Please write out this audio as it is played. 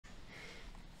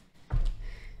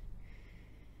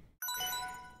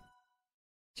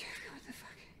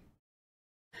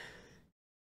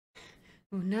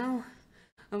Oh, now,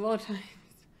 of all times.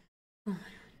 Oh my god.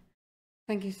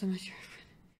 Thank you so much, your friend.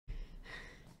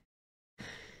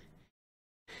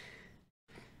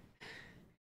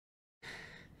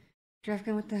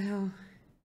 Drafkin, what the hell?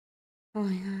 Oh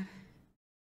my god.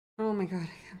 Oh my god, I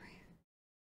can't breathe.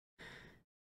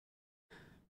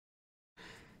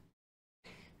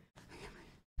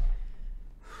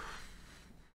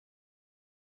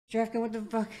 Drafkin, what the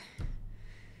fuck?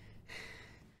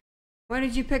 Why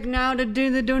did you pick now to do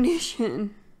the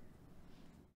donation?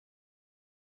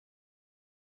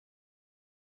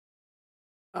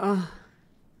 What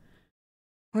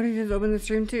did you just open the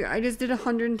stream to? I just did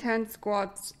 110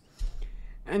 squats.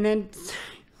 And then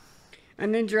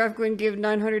Drafkin gave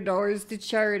 $900 to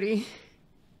charity.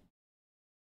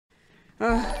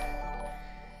 I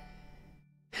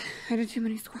did too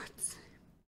many squats.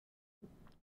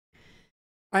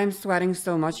 I am sweating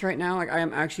so much right now. Like, I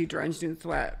am actually drenched in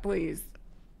sweat. Please.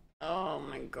 Oh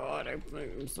my god,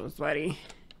 I'm so sweaty.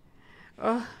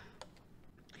 Oh.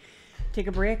 Take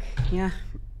a break? Yeah.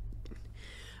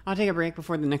 I'll take a break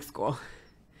before the next goal.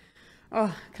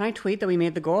 Oh, can I tweet that we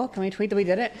made the goal? Can we tweet that we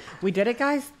did it? We did it,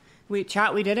 guys? We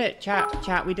did it.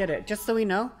 Chat, we did it. Just so we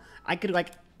know, I could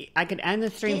end the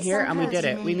stream here and we did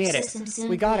it. We made it.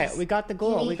 We got it. We got the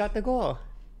goal. We got the goal.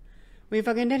 We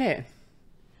fucking did it.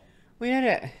 We did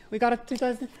it. We got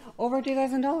over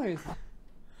 $2,000.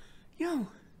 Yo.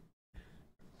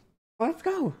 Let's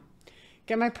go.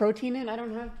 Get my protein in. I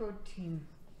don't have protein.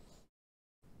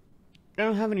 I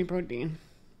don't have any protein.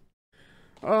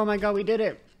 Oh my god, we did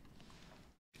it.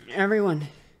 Everyone.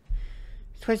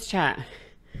 Twitch chat.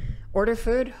 Order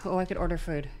food? Oh, I could order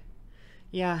food.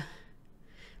 Yeah.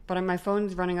 But my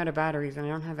phone's running out of batteries and I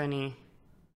don't have any.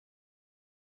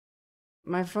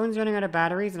 My phone's running out of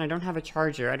batteries and I don't have a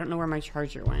charger. I don't know where my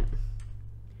charger went.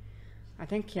 I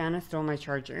think Kiana stole my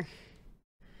charger.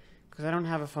 Because I don't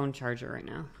have a phone charger right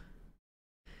now.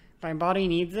 If my body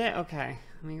needs it, okay.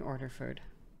 Let me order food.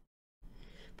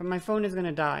 But my phone is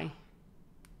gonna die.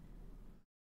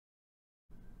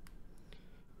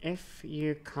 If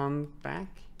you come back,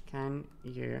 can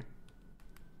you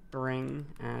bring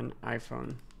an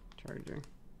iPhone charger?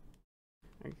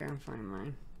 I can't find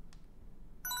mine.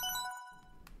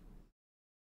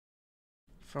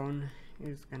 Phone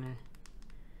is gonna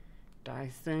die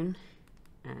soon,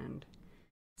 and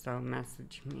so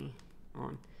message me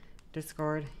on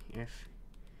Discord if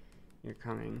you're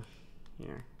coming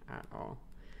here at all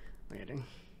later.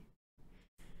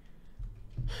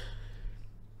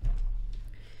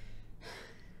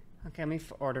 Okay, let me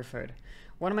order food.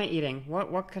 What am I eating?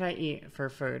 What could I eat for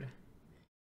food?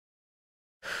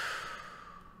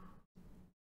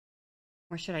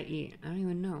 What should I eat? I don't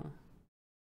even know.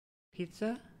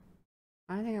 Pizza?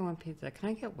 I don't think I want pizza. Can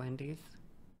I get Wendy's?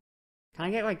 Can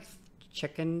I get like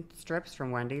chicken strips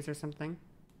from Wendy's or something?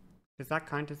 Does that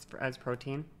count as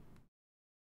protein?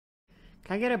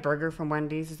 Can I get a burger from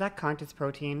Wendy's? Does that count as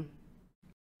protein?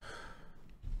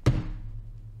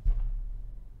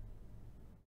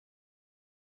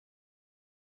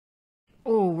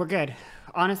 Oh, we're good.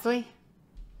 Honestly,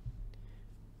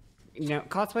 you know,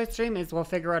 cosplay stream is we'll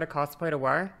figure out a cosplay to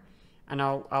wear, and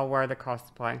I'll wear the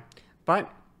cosplay. But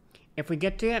if we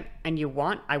get to it and you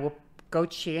want, I will go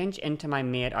change into my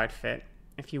maid outfit.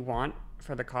 If you want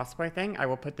for the cosplay thing, I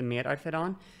will put the maid outfit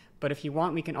on. But if you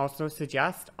want, we can also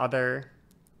suggest the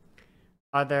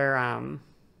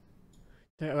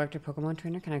electric Pokemon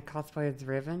trainer. Can I cosplay as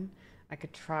Riven? I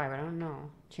could try, but I don't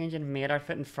know. Change in maid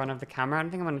outfit in front of the camera. I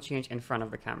don't think I'm going to change in front of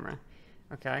the camera.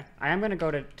 Okay. I am going to go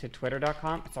to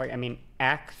twitter.com. Sorry, I mean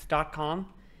x.com.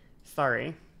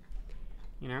 Sorry.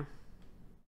 You know.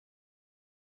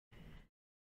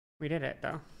 We did it,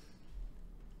 though.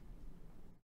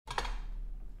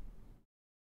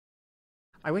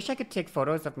 I wish I could take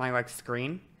photos of my, like,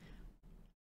 screen.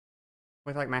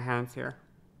 With, like, my hands here.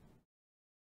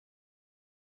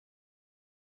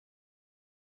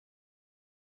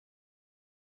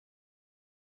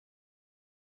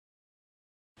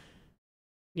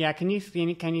 Yeah, can you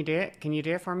do it? Can you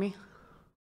do it for me?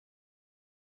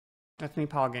 That's me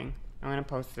pogging. I'm gonna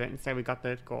post it and say we got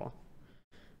the goal.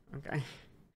 Okay.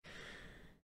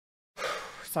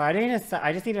 So I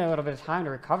just needed a little bit of time to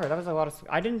recover. That was a lot of.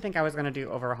 I didn't think I was gonna do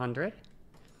over 100,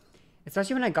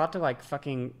 especially when I got to like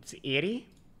fucking 80.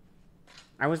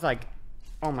 I was like,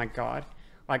 oh my god.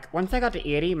 Like once I got to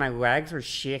 80, my legs were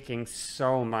shaking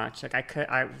so much. Like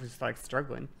I was like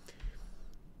struggling.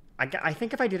 I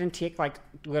think if I didn't take like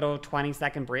little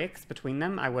 20-second breaks between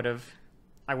them, I would have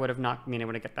not been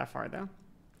able to get that far though.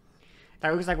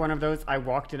 That was like one of those I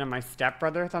walked in on my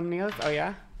stepbrother thumbnails. Oh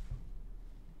yeah?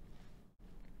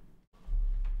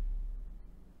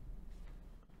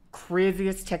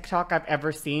 craziest TikTok I've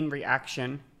ever seen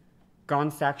reaction.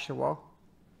 Gone sexual.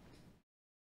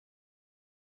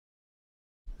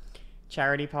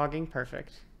 Charity pogging,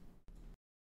 perfect.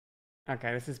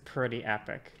 Okay, this is pretty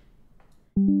epic.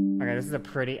 Okay, this is a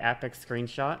pretty epic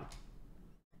screenshot.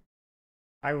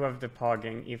 I love the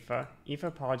pogging, Aoife.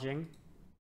 Aoife pogging.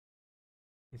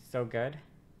 It's so good.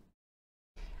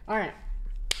 Alright.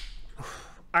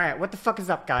 Alright, what the fuck is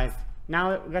up, guys?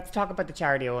 Now, let's talk about the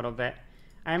charity a little bit.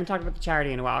 I haven't talked about the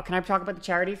charity in a while. Can I talk about the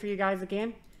charity for you guys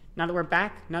again? Now that we're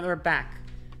back? Now that we're back.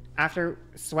 After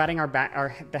sweating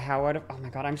the hell out of... Oh my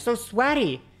god, I'm so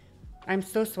sweaty! I'm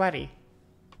so sweaty.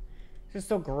 This is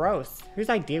so gross. Whose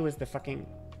idea was the fucking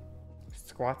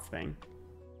squats thing?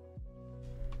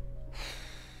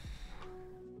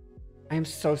 I am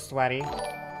so sweaty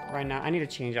right now. I need to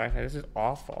change outfit. This is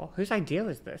awful. Whose idea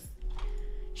was this?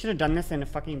 Should have done this in a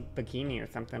fucking bikini or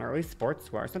something, or at least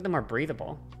sportswear, something more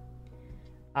breathable.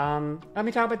 Let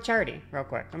me talk about charity real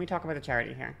quick. Let me talk about the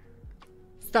charity here.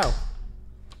 So,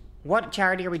 what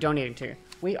charity are we donating to?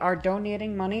 We are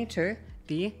donating money to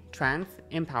the Trans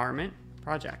Empowerment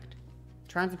Project.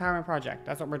 Trans Empowerment Project.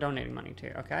 That's what we're donating money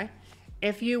to, okay?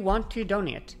 If you want to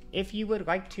donate, if you would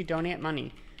like to donate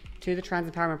money to the Trans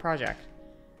Empowerment Project,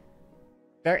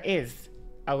 there is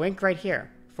a link right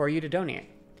here for you to donate.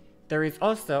 There is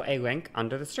also a link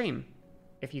under the stream.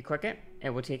 If you click it, it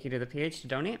will take you to the page to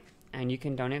donate, and you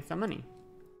can donate some money.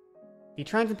 The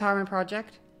Trans Empowerment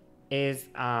Project is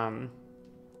a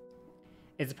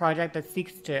project that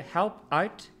seeks to help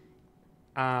out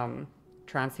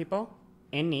trans people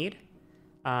in need.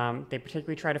 They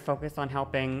particularly try to focus on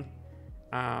helping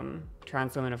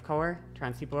trans women of color,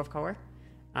 trans people of color,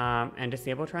 and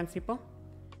disabled trans people,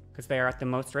 because they are at the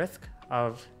most risk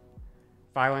of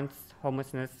violence,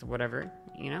 homelessness, whatever,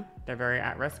 you know, they're very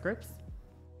at-risk groups.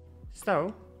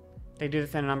 So, they do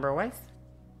this in a number of ways.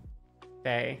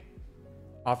 They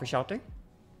offer shelter.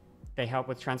 They help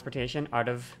with transportation out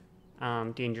of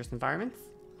dangerous environments.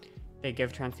 They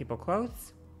give trans people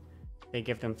clothes. They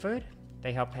give them food.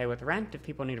 They help pay with rent if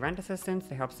people need rent assistance.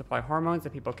 They help supply hormones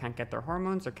if people can't get their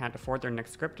hormones or can't afford their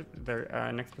next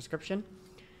prescription.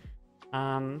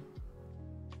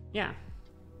 Yeah.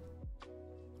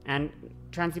 And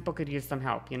trans people could use some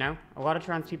help, you know? A lot of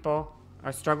trans people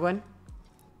are struggling,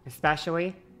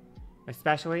 especially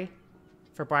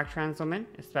for black trans women,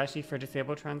 especially for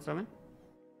disabled trans women.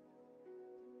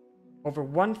 Over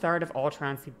 1/3 of all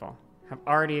trans people have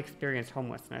already experienced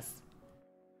homelessness.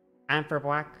 And for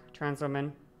black trans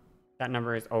women, that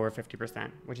number is over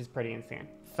 50%, which is pretty insane.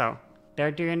 So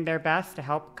they're doing their best to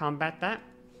help combat that.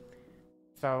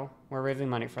 So we're raising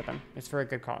money for them. It's for a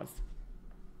good cause.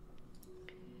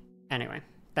 Anyway,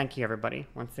 thank you everybody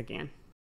once again.